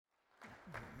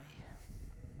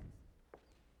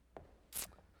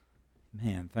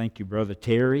Amen. Thank you, Brother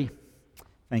Terry.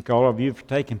 Thank all of you for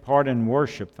taking part in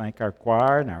worship. Thank our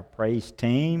choir and our praise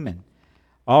team and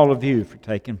all of you for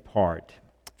taking part.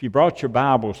 If you brought your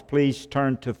Bibles, please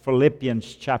turn to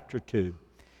Philippians chapter 2.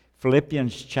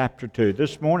 Philippians chapter 2.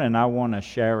 This morning I want to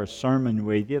share a sermon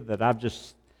with you that I've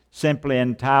just simply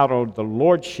entitled The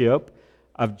Lordship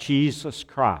of Jesus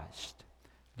Christ.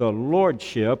 The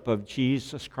Lordship of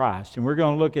Jesus Christ. And we're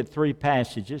going to look at three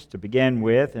passages to begin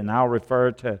with, and I'll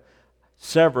refer to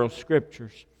several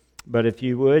scriptures. But if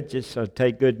you would, just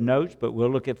take good notes. But we'll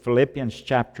look at Philippians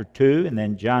chapter 2, and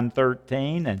then John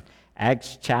 13, and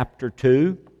Acts chapter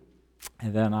 2.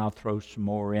 And then I'll throw some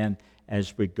more in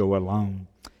as we go along.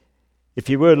 If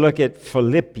you would, look at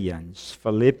Philippians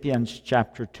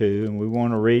chapter 2, and we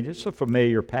want to read. It's a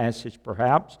familiar passage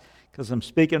perhaps, because I'm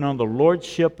speaking on the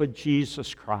Lordship of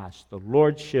Jesus Christ. The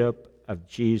Lordship of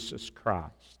Jesus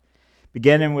Christ.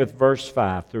 Beginning with verse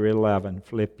 5 through 11,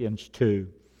 Philippians 2.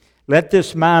 Let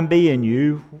this mind be in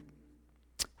you,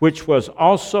 which was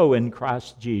also in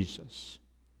Christ Jesus,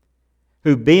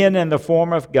 who being in the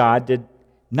form of God did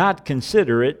not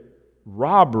consider it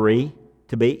robbery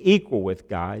to be equal with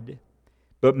God,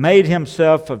 but made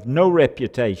himself of no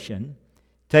reputation,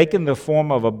 taking the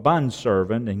form of a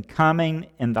bondservant and coming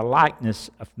in the likeness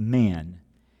of men.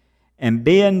 And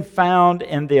being found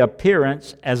in the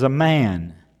appearance as a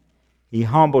man, he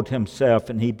humbled himself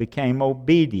and he became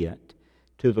obedient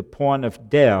to the point of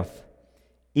death,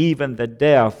 even the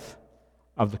death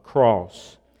of the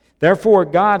cross. Therefore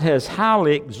God has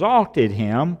highly exalted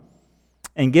him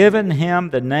and given him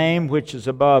the name which is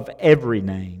above every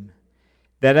name,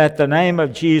 that at the name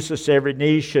of Jesus every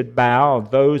knee should bow,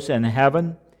 of those in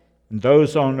heaven and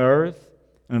those on earth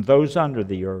and those under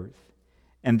the earth,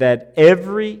 and that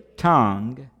every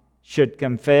tongue should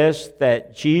confess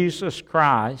that Jesus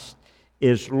Christ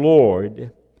is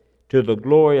Lord, to the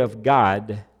glory of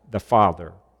God the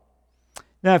Father.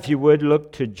 Now, if you would,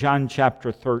 look to John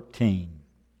chapter 13.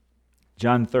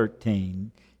 John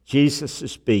 13. Jesus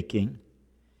is speaking.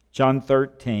 John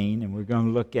 13, and we're going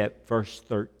to look at verse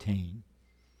 13.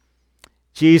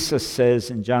 Jesus says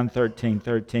in John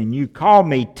 13:13, you call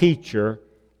me teacher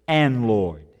and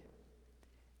Lord,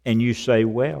 and you say,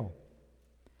 well,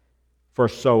 for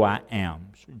so I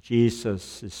am. So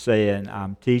Jesus is saying,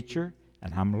 I'm teacher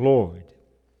and I'm Lord.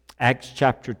 Acts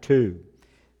chapter 2.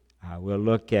 We'll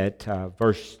look at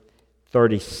verse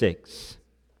 36.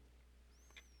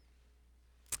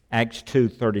 Acts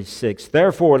 2:36.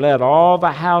 Therefore let all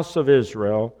the house of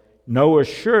Israel know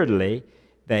assuredly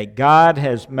that God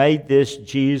has made this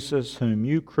Jesus whom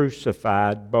you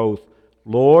crucified both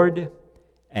Lord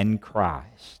and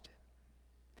Christ.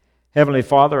 Heavenly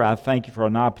Father, I thank you for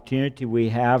an opportunity we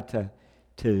have to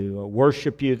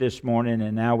worship you this morning,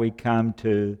 and now we come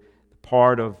to the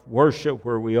part of worship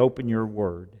where we open your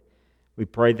word. We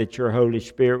pray that your Holy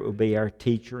Spirit will be our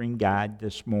teacher and guide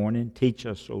this morning. Teach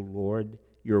us, O Lord,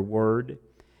 your word.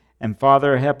 And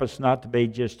Father, help us not to be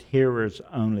just hearers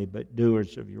only, but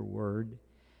doers of your word.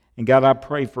 And God, I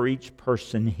pray for each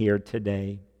person here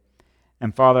today.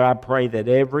 And Father, I pray that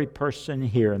every person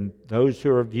here, and those who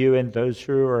are viewing, those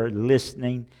who are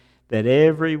listening, that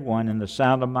everyone in the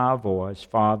sound of my voice,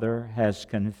 Father, has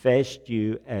confessed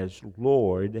you as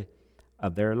Lord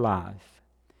of their life.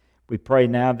 We pray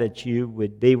now that you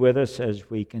would be with us as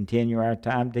we continue our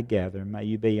time together. May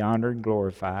you be honored and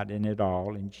glorified in it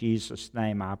all. In Jesus'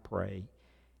 name I pray.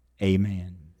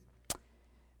 Amen.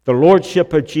 The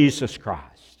Lordship of Jesus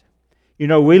Christ. You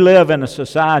know, we live in a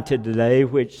society today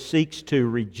which seeks to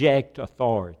reject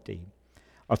authority.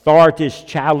 Authority is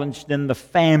challenged in the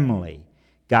family.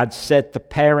 God set the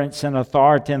parents in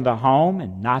authority in the home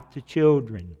and not the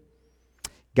children.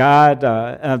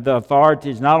 The authority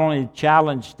is not only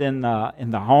challenged in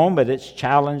the home, but it's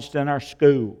challenged in our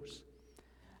schools.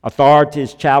 Authority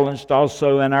is challenged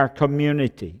also in our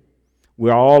community.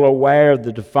 We're all aware of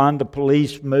the defund the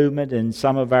police movement in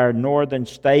some of our northern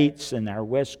states and our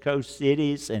west coast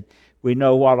cities, and we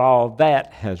know what all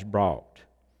that has brought.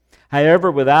 However,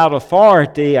 without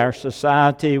authority, our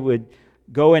society would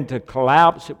go into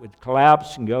collapse. It would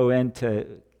collapse and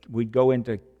we'd go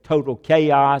into total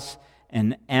chaos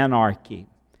and anarchy.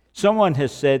 Someone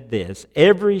has said this: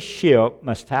 every ship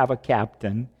must have a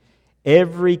captain,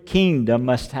 every kingdom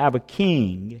must have a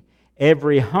king,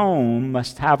 every home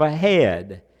must have a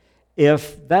head,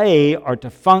 if they are to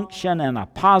function in a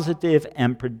positive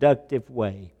and productive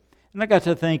way. And I got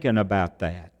to thinking about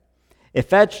that. If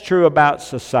that's true about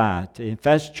society, if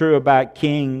that's true about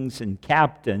kings and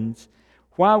captains,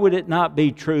 why would it not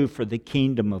be true for the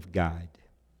kingdom of God?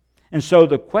 And so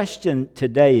the question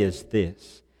today is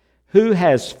this: who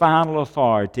has final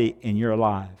authority in your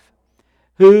life?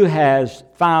 Who has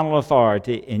final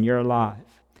authority in your life?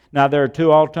 Now, there are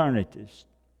two alternatives.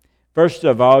 First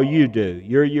of all, you do.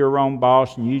 You're your own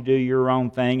boss and you do your own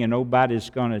thing and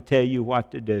nobody's going to tell you what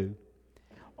to do.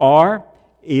 Or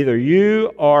either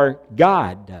you or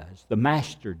God does, the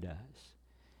Master does.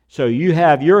 So you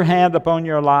have your hand upon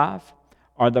your life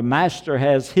or the Master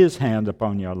has His hand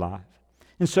upon your life.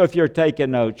 And so if you're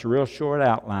taking notes, a real short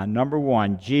outline. Number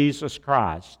one, Jesus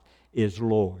Christ is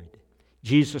Lord.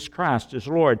 Jesus Christ is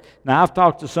Lord. Now, I've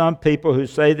talked to some people who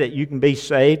say that you can be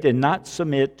saved and not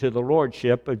submit to the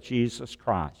Lordship of Jesus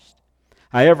Christ.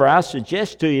 However, I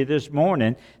suggest to you this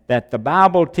morning that the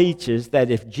Bible teaches that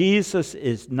if Jesus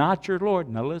is not your Lord,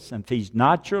 now listen, if He's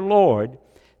not your Lord,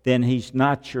 then He's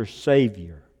not your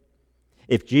Savior.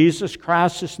 If Jesus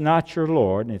Christ is not your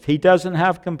Lord, and if He doesn't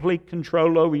have complete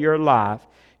control over your life,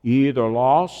 you're either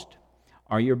lost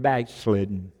or you're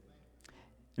backslidden.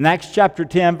 In Acts chapter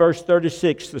 10, verse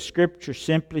 36, the Scripture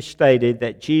simply stated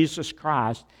that Jesus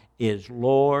Christ is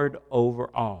Lord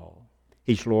over all.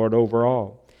 He's Lord over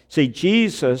all. See,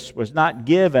 Jesus was not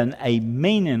given a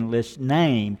meaningless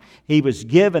name. He was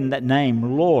given that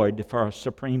name Lord for a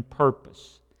supreme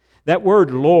purpose. That word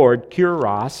Lord,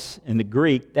 kuros, in the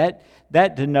Greek, that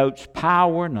denotes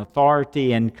power and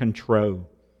authority and control.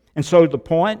 And so the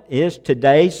point is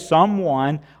today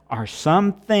someone or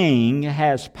something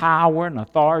has power and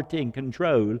authority and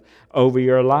control over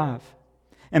your life.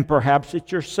 And perhaps it's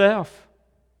yourself.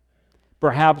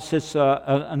 Perhaps it's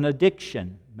an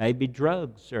addiction, maybe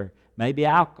drugs or maybe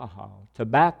alcohol,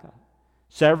 tobacco,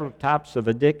 several types of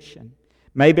addiction.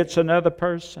 Maybe it's another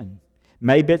person.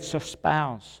 Maybe it's a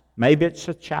spouse. Maybe it's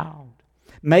a child.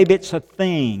 Maybe it's a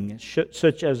thing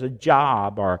such as a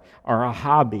job or a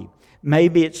hobby.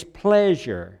 Maybe it's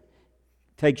pleasure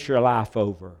takes your life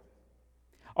over.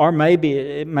 Or maybe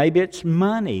it's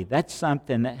money. That's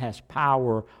something that has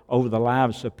power over the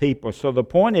lives of people. So the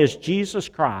point is Jesus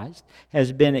Christ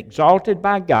has been exalted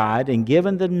by God and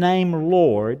given the name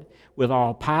Lord with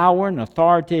all power and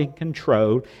authority and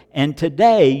control. And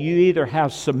today you either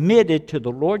have submitted to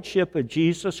the Lordship of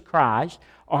Jesus Christ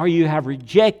or you have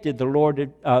rejected the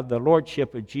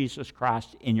Lordship of Jesus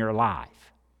Christ in your life.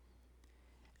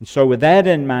 And so with that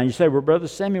in mind, you say, well, Brother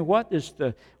Samuel, what does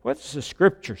the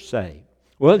Scripture say?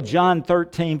 Well, John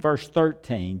 13, verse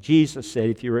 13, Jesus said,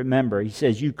 if you remember, He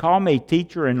says, you call me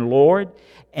teacher and Lord,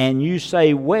 and you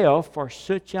say, well, for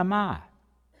such am I.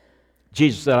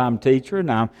 Jesus said, I'm teacher, and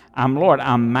I'm Lord.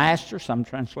 I'm master. Some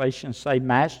translations say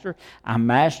master.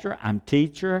 I'm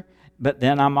teacher, but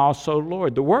then I'm also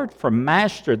Lord. The word for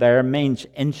master there means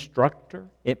instructor.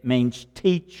 It means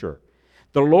teacher.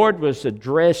 The Lord was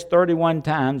addressed 31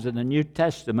 times in the New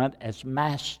Testament as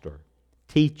master,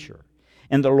 teacher.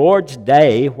 In the Lord's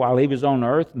day, while He was on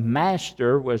earth,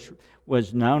 master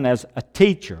was known as a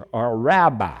teacher or a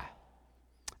rabbi.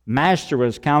 Master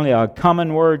was kind of a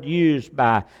common word used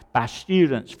by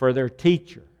students for their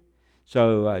teacher.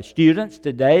 So students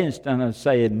today, instead of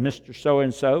saying Mr.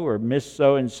 So-and-so or Miss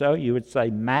So-and-so, you would say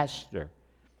master.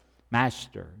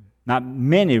 Master. Not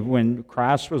many, when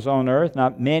Christ was on earth,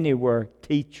 not many were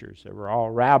teachers. They were all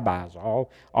rabbis,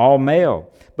 all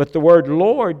male. But the word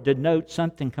Lord denotes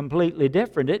something completely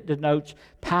different. It denotes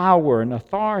power and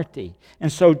authority.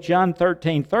 And so John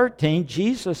 13:13,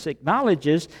 Jesus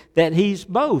acknowledges that He's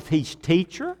both. He's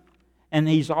teacher and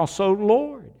He's also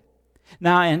Lord.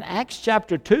 Now in Acts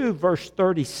chapter 2, verse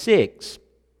 36,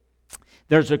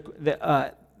 there's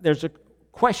a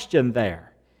question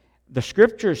there. The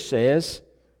Scripture says,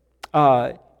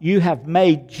 you have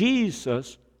made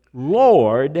Jesus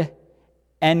Lord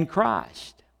and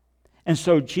Christ. And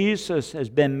so Jesus has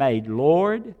been made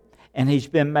Lord and He's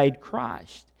been made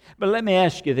Christ. But let me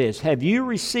ask you this. Have you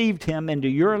received Him into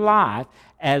your life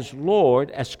as Lord,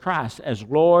 as Christ, as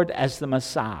Lord, as the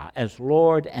Messiah, as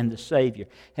Lord and the Savior?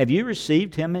 Have you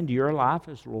received Him into your life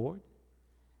as Lord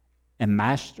and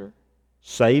Master,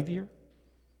 Savior?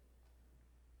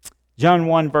 John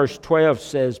 1 verse 12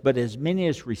 says, but as many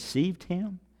as received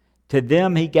Him, to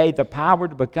them He gave the power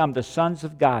to become the sons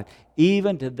of God,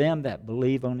 even to them that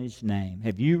believe on His name.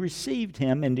 Have you received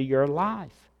Him into your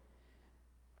life?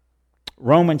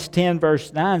 Romans 10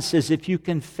 verse 9 says, if you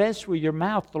confess with your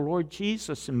mouth the Lord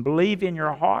Jesus and believe in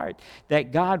your heart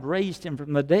that God raised Him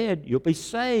from the dead, you'll be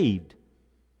saved.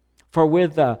 For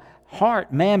with the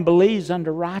heart man believes unto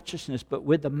righteousness, but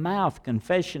with the mouth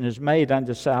confession is made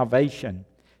unto salvation.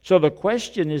 So the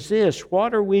question is this,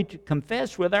 what are we to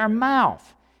confess with our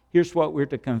mouth? Here's what we're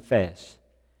to confess.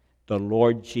 The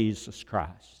Lord Jesus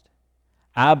Christ.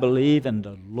 I believe in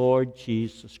the Lord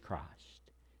Jesus Christ.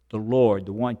 The Lord,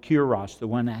 the one, Kuros, the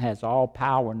one that has all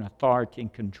power and authority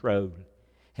and control.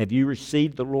 Have you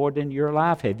received the Lord into your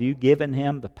life? Have you given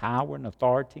Him the power and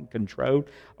authority and control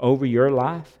over your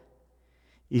life?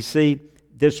 You see,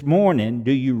 this morning,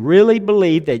 do you really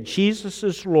believe that Jesus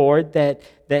is Lord, that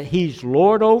He's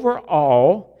Lord over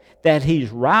all, that He's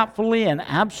rightfully and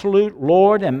absolute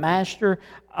Lord and Master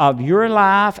of your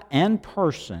life and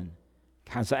person?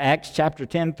 Because Acts chapter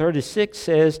 10:36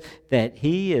 says that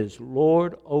He is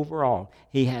Lord over all.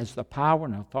 He has the power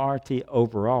and authority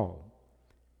over all.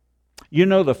 You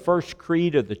know, the first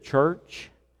creed of the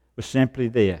church was simply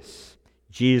this: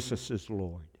 Jesus is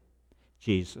Lord.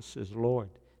 Jesus is Lord.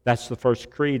 That's the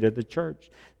first creed of the church.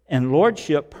 And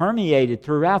lordship permeated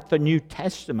throughout the New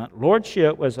Testament.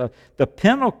 Lordship was the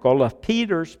pinnacle of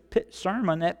Peter's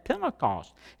sermon at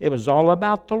Pentecost. It was all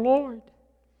about the Lord.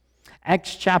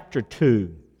 Acts chapter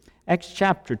 2,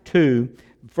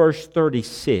 verse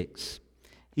 36.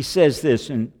 He says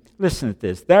this, and listen to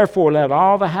this. Therefore, let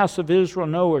all the house of Israel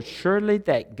know assuredly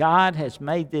that God has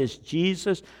made this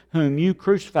Jesus, whom you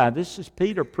crucified. This is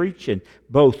Peter preaching,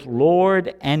 both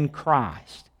Lord and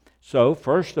Christ. So,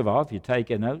 first of all, if you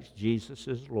take a note, Jesus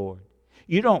is Lord.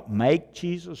 You don't make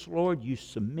Jesus Lord, you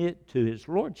submit to His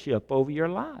lordship over your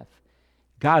life.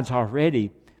 God's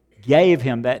already gave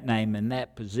Him that name and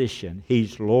that position.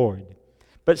 He's Lord.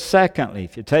 But secondly,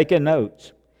 if you take a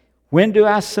note, when do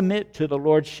I submit to the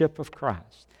lordship of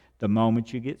Christ? The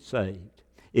moment you get saved.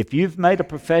 If you've made a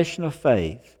profession of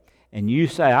faith and you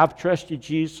say, I've trusted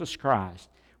Jesus Christ,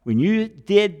 when you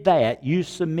did that, you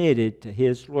submitted to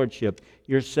His lordship.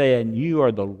 You're saying, you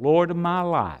are the Lord of my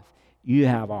life. You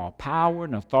have all power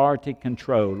and authority and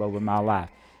control over my life.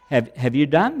 Have you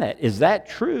done that? Is that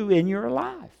true in your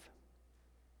life?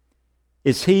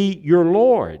 Is He your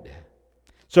Lord?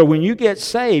 So when you get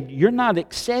saved, you're not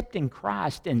accepting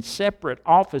Christ in separate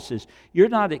offices. You're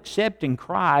not accepting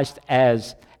Christ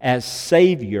as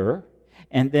Savior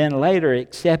and then later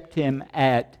accept Him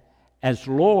as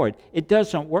Lord. It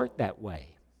doesn't work that way.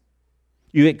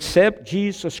 You accept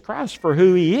Jesus Christ for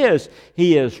who He is.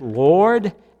 He is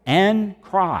Lord and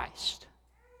Christ.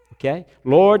 Okay?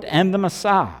 Lord and the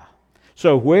Messiah.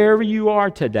 So wherever you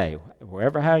are today,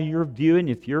 wherever how you're viewing,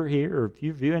 if you're here or if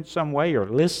you're viewing some way or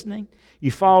listening, you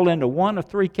fall into one of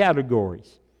three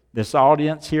categories. This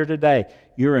audience here today,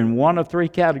 you're in one of three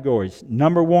categories.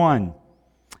 Number one,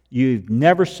 you've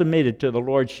never submitted to the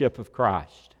lordship of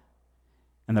Christ.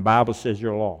 And the Bible says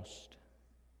you're lost.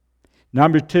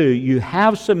 Number two, you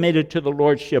have submitted to the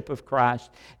lordship of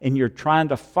Christ and you're trying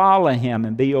to follow Him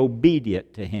and be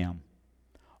obedient to Him.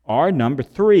 Or number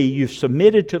three, you've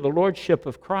submitted to the lordship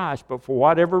of Christ, but for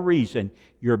whatever reason,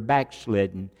 you're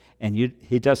backslidden and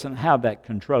He doesn't have that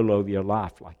control over your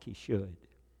life like He should.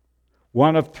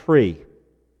 One of three.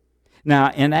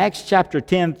 Now, in Acts chapter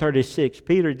 10:36,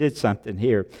 Peter did something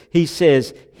here. He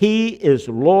says, He is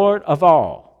Lord of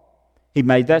all. He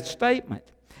made that statement.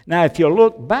 Now, if you'll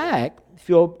look back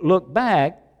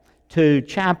to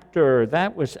chapter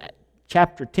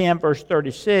 10, verse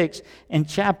 36, and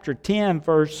chapter 10,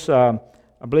 verse,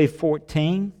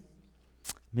 14.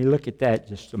 Let me look at that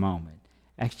just a moment.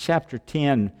 Acts chapter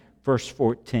 10, verse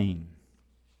 14.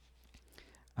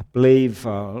 I believe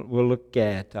we'll look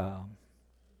at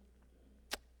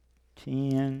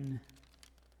 10,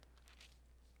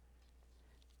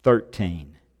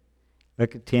 13.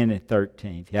 Look at 10 and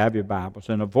 13, if you have your Bibles.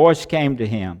 And a voice came to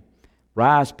him,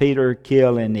 Rise, Peter,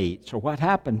 kill and eat. So what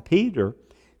happened? Peter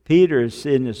is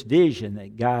in this vision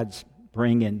that God's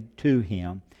bringing to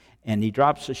him, and he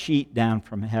drops a sheet down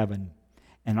from heaven.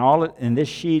 And this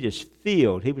sheet is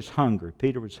filled. He was hungry.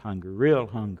 Peter was hungry, real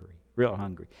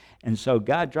hungry. And so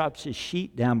God drops his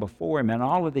sheet down before him, and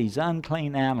all of these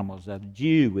unclean animals that a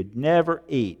Jew would never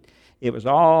eat. It was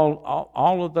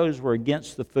all of those were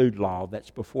against the food law that's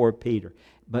before Peter.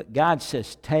 But God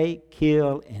says, take,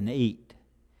 kill, and eat.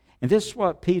 And this is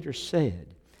what Peter said.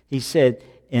 He said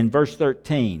in verse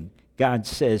 13, God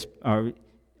says,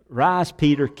 Rise,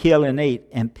 Peter, kill and eat.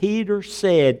 And Peter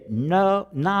said, No,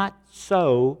 not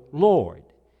so, Lord.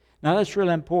 Now that's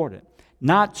really important.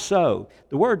 Not so.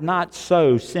 The word not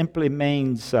so simply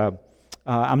means I'm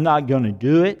not going to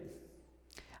do it.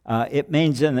 It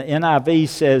means in the NIV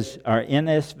says, or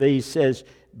NSV says,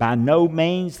 by no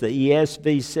means. The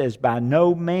ESV says, by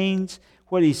no means.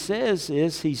 What he says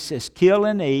is, he says, kill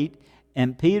and eat.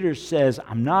 And Peter says,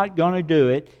 I'm not going to do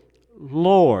it,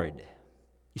 Lord.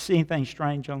 You see anything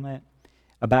strange on that?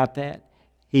 About that?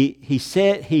 He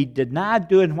said he denied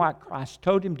doing what Christ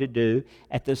told him to do.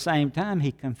 At the same time,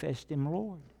 he confessed him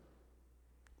Lord.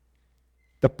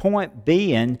 The point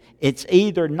being, it's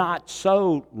either not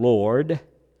so, Lord,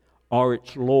 or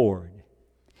it's Lord.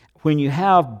 when you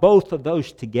have both of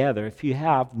those together, if you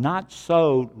have not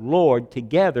so, Lord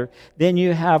together, then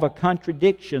you have a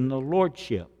contradiction, the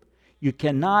Lordship. You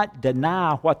cannot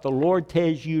deny what the Lord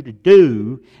tells you to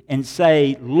do and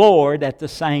say, Lord, at the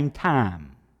same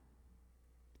time.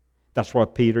 That's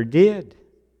what Peter did.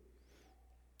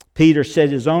 Peter said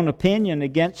his own opinion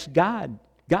against God,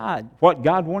 what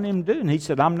God wanted him to do. And he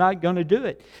said, I'm not going to do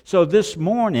it. So this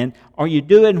morning, are you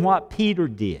doing what Peter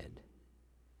did?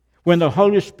 When the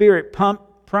Holy Spirit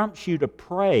prompts you to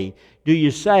pray, do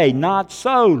you say, not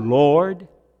so, Lord?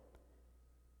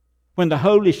 When the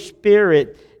Holy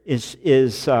Spirit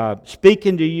is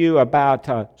speaking to you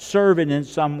about serving in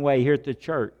some way here at the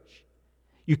church,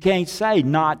 you can't say,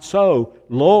 not so,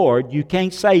 Lord. You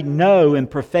can't say no and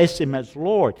profess Him as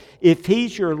Lord. If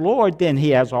He's your Lord, then He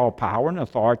has all power and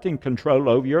authority and control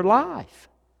over your life.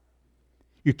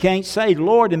 You can't say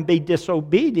Lord and be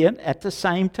disobedient at the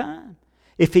same time.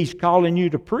 If He's calling you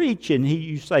to preach and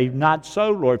you say, not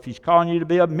so, Lord. If He's calling you to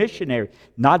be a missionary,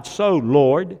 not so,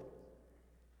 Lord.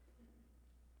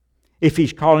 If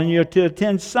He's calling you to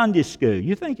attend Sunday school,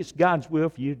 you think it's God's will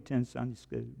for you to attend Sunday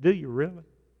school? Do you really?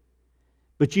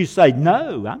 But you say,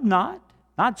 no, I'm not.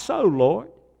 Not so,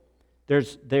 Lord.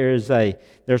 There's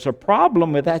a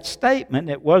problem with that statement.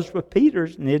 It was with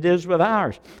Peter's and it is with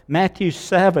ours. Matthew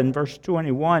 7 verse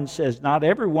 21 says, not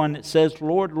everyone that says,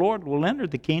 Lord, Lord, will enter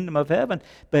the kingdom of heaven,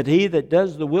 but he that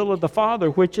does the will of the Father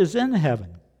which is in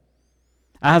heaven.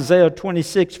 Isaiah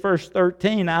 26 verse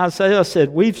 13, Isaiah said,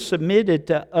 we've submitted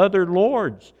to other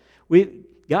lords. We've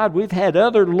had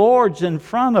other lords in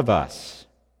front of us.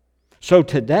 So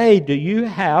today, do you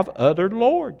have other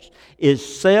lords? Is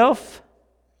self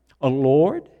a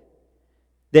lord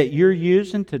that you're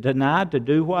using to deny to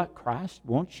do what Christ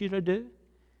wants you to do?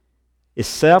 Is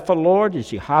self a lord?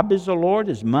 Is your hobbies a lord?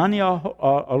 Is money a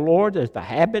lord? Is the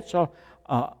habits a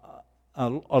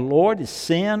lord? Is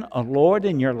sin a lord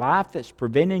in your life that's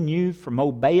preventing you from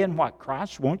obeying what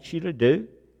Christ wants you to do?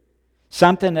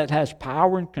 Something that has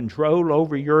power and control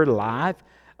over your life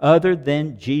other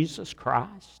than Jesus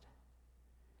Christ?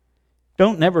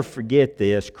 Don't never forget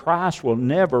this. Christ will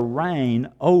never reign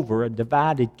over a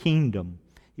divided kingdom.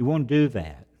 He won't do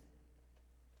that.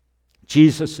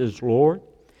 Jesus is Lord.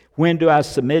 When do I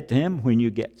submit to Him? When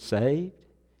you get saved,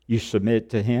 you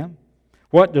submit to Him.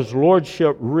 What does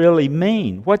Lordship really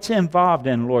mean? What's involved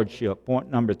in Lordship? Point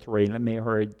number 3. Let me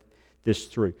hurry this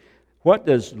through. What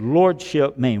does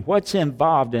Lordship mean? What's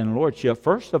involved in Lordship?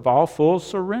 First of all, full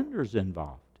surrender is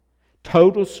involved.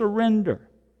 Total surrender.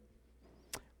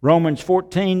 Romans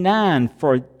 14:9,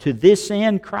 for to this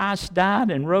end Christ died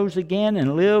and rose again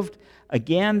and lived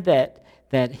again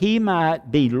that He might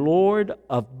be Lord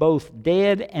of both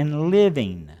dead and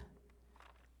living.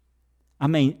 I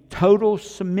mean, total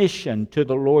submission to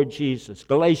the Lord Jesus.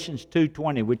 Galatians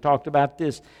 2:20, we talked about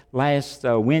this last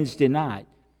Wednesday night.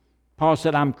 Paul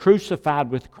said, I'm crucified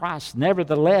with Christ.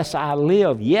 Nevertheless I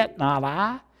live, yet not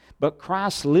I, but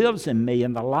Christ lives in me,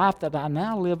 and the life that I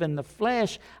now live in the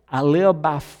flesh, I live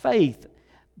by faith,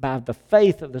 by the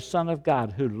faith of the Son of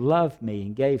God who loved me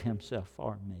and gave Himself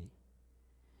for me.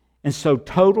 And so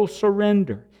total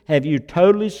surrender. Have you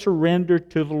totally surrendered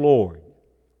to the Lord?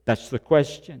 That's the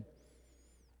question.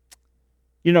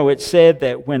 You know, it's said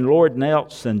that when Lord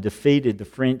Nelson defeated the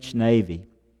French Navy,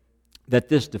 that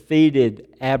this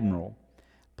defeated admiral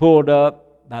pulled up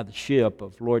by the ship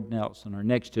of Lord Nelson, or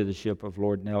next to the ship of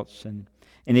Lord Nelson,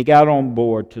 and he got on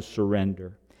board to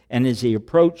surrender. And as he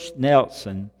approached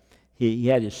Nelson, he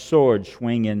had his sword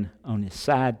swinging on his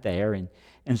side there, and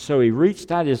so he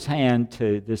reached out his hand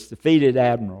to this defeated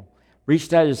admiral,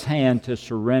 reached out his hand to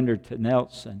surrender to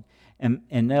Nelson, and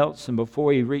Nelson,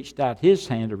 before he reached out his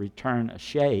hand to return a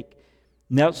shake,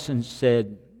 Nelson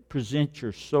said, present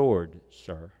your sword,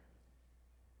 sir.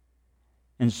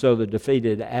 And so the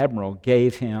defeated admiral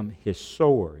gave him his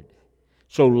sword.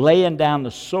 So laying down the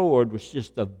sword was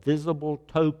just a visible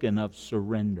token of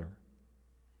surrender.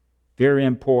 Very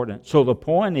important. So the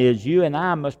point is, you and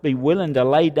I must be willing to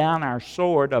lay down our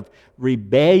sword of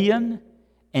rebellion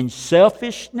and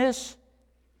selfishness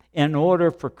in order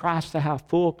for Christ to have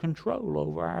full control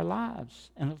over our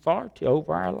lives and authority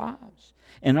over our lives.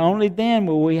 And only then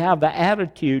will we have the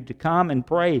attitude to come and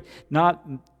pray, not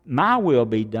my will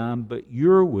be done, but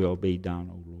your will be done,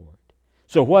 O Lord.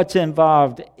 So what's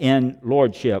involved in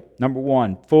Lordship? Number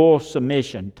 1, full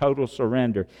submission, total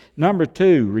surrender. Number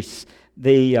 2,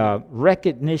 the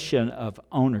recognition of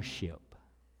ownership.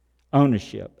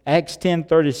 Ownership. Acts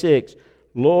 10:36,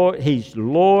 Lord, He's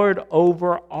Lord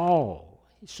over all.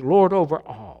 He's Lord over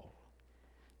all.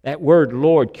 That word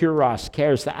Lord, kuros,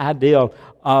 carries the idea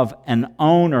of an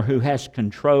owner who has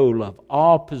control of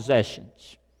all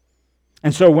possessions.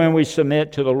 And so when we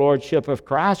submit to the Lordship of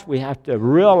Christ, we have to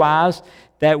realize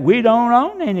that we don't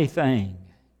own anything.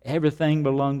 Everything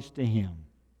belongs to Him.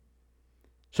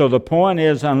 So the point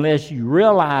is, unless you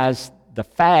realize the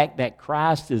fact that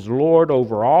Christ is Lord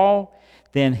over all,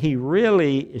 then He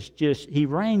really is He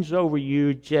reigns over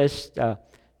you just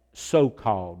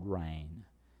so-called reign.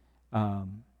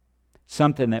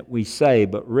 Something that we say,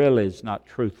 but really is not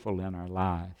truthful in our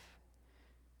life.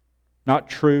 Not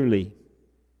truly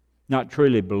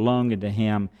belonging to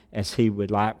Him as He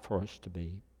would like for us to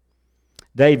be.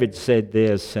 David said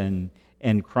this in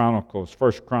Chronicles,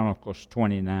 1 Chronicles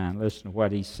 29. Listen to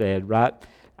what he said right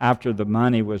after the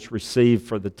money was received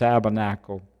for the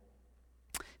tabernacle.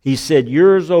 He said,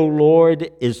 "Yours, O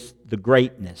Lord, is the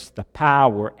greatness, the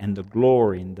power, and the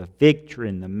glory, and the victory,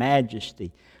 and the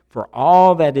majesty. For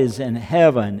all that is in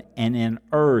heaven and in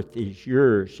earth is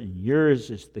yours, and yours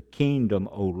is the kingdom,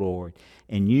 O Lord,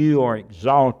 and you are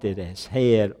exalted as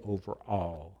head over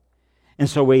all." And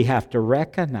so we have to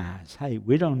recognize, hey,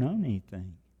 we don't own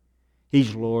anything.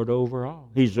 He's Lord over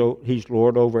all. He's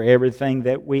Lord over everything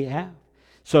that we have.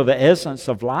 So the essence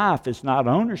of life is not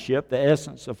ownership. The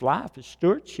essence of life is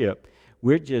stewardship.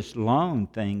 We're just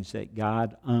loaned things that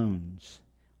God owns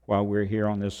while we're here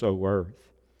on this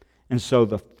earth. And so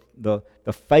the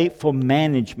faithful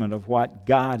management of what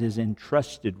God has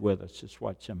entrusted with us is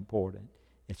what's important.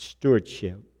 It's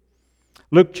stewardship.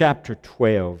 Luke chapter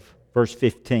 12, verse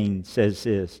 15 says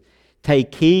this,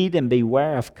 "Take heed and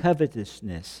beware of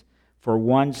covetousness, for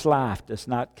one's life does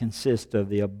not consist of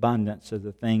the abundance of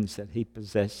the things that he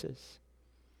possesses."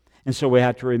 And so we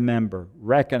have to remember,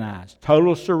 recognize,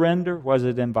 total surrender. What does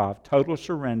it involve? Total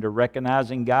surrender,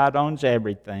 recognizing God owns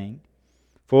everything.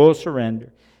 Full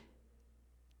surrender.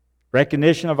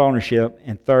 Recognition of ownership.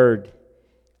 And third,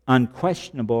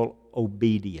 unquestionable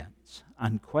obedience.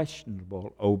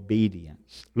 Unquestionable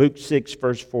obedience. Luke 6,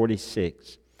 verse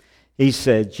 46.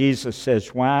 Jesus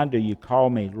says, "Why do you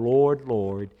call me Lord,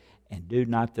 Lord, and do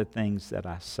not the things that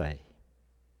I say?"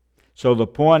 So the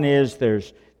point is,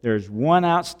 there's one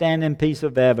outstanding piece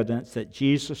of evidence that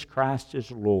Jesus Christ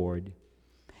is Lord.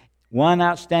 One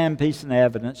outstanding piece of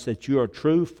evidence that you're a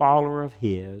true follower of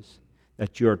His,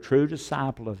 that you're a true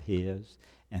disciple of His,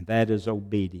 and that is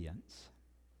obedience.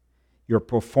 Your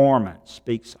performance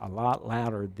speaks a lot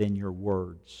louder than your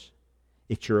words.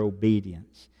 It's your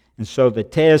obedience. And so the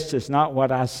test is not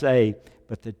what I say,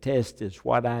 but the test is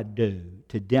what I do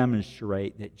to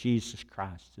demonstrate that Jesus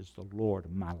Christ is the Lord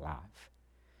of my life.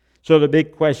 So the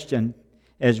big question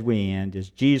as we end is,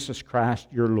 Jesus Christ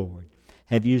your Lord?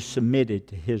 Have you submitted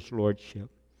to His Lordship?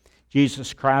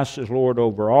 Jesus Christ is Lord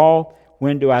over all.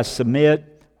 When do I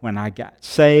submit? When I got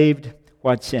saved.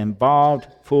 What's involved?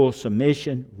 Full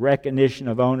submission, recognition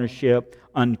of ownership,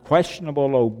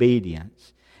 unquestionable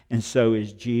obedience. And so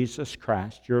is Jesus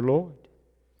Christ your Lord.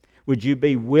 Would you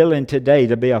be willing today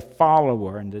to be a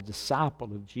follower and a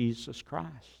disciple of Jesus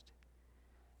Christ?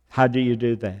 How do you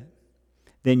do that?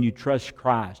 Then you trust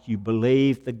Christ. You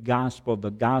believe the gospel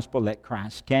that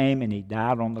Christ came and He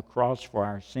died on the cross for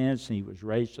our sins, and He was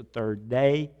raised the third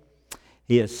day.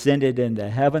 He ascended into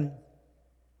heaven.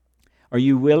 Are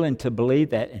you willing to believe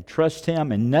that and trust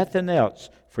Him and nothing else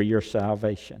for your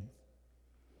salvation?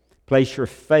 Place your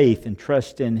faith and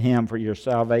trust in Him for your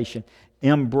salvation.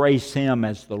 Embrace Him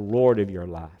as the Lord of your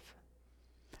life.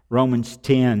 Romans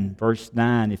 10, verse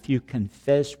 9, if you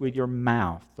confess with your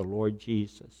mouth the Lord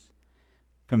Jesus,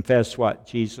 confess what?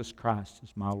 Jesus Christ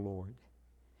is my Lord,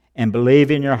 and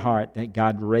believe in your heart that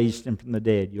God raised Him from the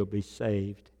dead, you'll be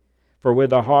saved. For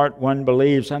with the heart one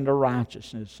believes unto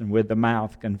righteousness, and with the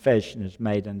mouth confession is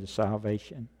made unto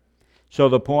salvation. So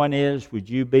the point is, would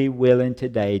you be willing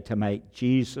today to make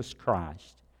Jesus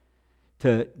Christ,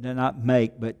 to not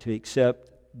make, but to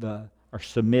accept or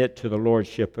submit to the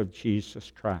Lordship of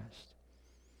Jesus Christ?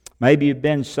 Maybe you've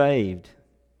been saved.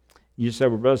 You say,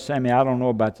 well, Brother Sammy, I don't know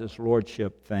about this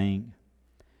Lordship thing.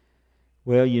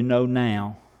 Well, you know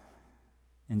now.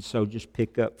 And so just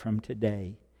pick up from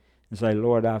today and say,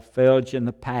 Lord, I've failed You in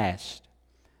the past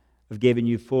of giving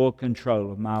You full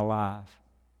control of my life.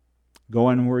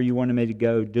 Going where You wanted me to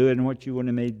go, doing what You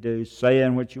wanted me to do,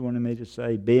 saying what You wanted me to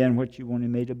say, being what You wanted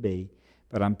me to be.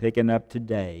 But I'm picking up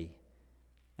today,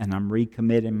 and I'm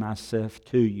recommitting myself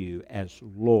to You as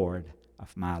Lord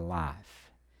of my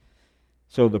life.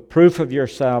 So the proof of your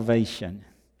salvation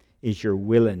is your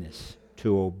willingness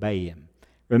to obey Him.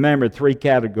 Remember, 3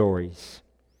 categories.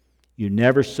 You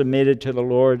never submitted to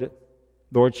the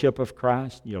Lordship of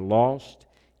Christ. You're lost.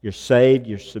 You're saved.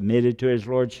 You're submitted to His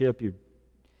Lordship.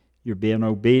 You're being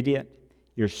obedient.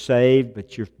 You're saved,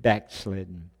 but you're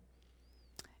backslidden.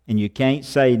 And you can't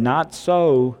say, not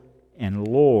so, and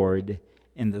Lord,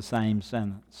 in the same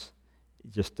sentence.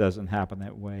 It just doesn't happen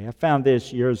that way. I found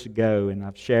this years ago, and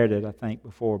I've shared it, I think,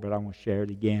 before, but I want to share it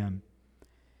again.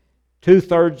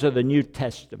 2/3 of the New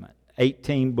Testament,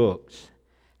 18 books,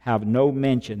 have no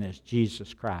mention as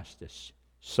Jesus Christ as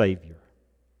Savior.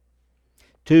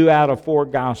 2 out of 4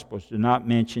 Gospels do not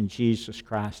mention Jesus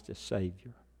Christ as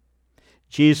Savior.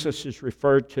 Jesus is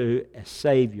referred to as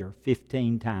Savior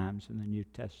 15 times in the New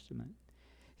Testament.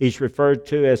 He's referred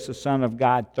to as the Son of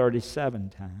God 37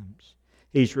 times.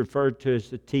 He's referred to as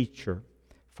the Teacher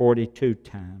 42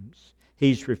 times.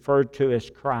 He's referred to as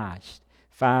Christ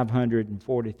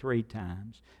 543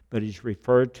 times. But He's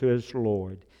referred to as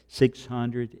Lord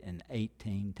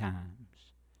 618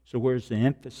 times. So where's the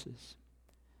emphasis?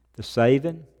 The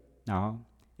saving? No,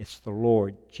 it's the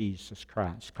Lord Jesus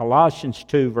Christ. Colossians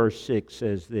 2 verse 6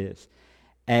 says this,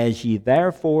 "As ye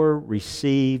therefore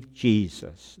receive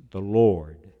Jesus, the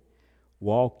Lord,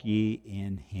 walk ye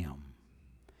in Him."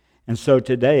 And so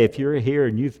today, if you're here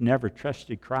and you've never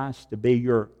trusted Christ to be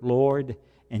your Lord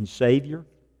and Savior,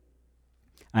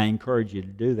 I encourage you to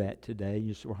do that today.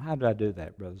 You say, well, how do I do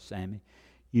that, Brother Sammy?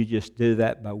 You just do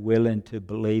that by willing to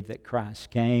believe that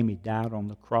Christ came. He died on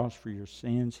the cross for your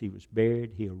sins. He was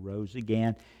buried. He arose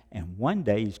again. And one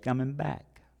day He's coming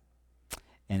back.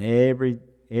 And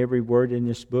every word in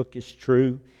this book is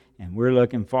true. And we're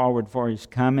looking forward for His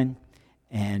coming.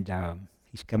 And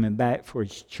He's coming back for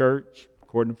His church,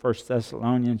 according to 1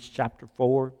 Thessalonians chapter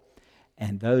 4.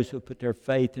 And those who put their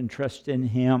faith and trust in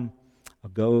Him will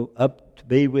go up to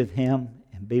be with Him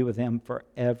and be with Him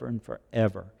forever and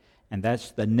forever. And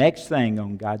that's the next thing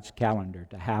on God's calendar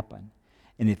to happen.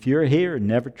 And if you're here and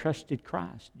never trusted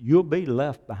Christ, you'll be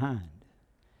left behind.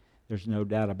 There's no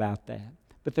doubt about that.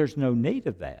 But there's no need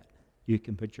of that. You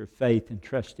can put your faith and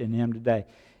trust in Him today.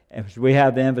 As we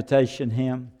have the invitation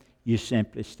hymn, you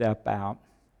simply step out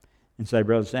and say,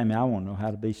 Brother Sammy, I want to know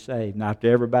how to be saved. Now,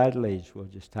 after everybody leaves, we'll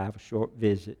just have a short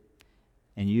visit.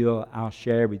 And I'll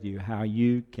share with you how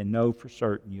you can know for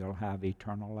certain you'll have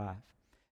eternal life.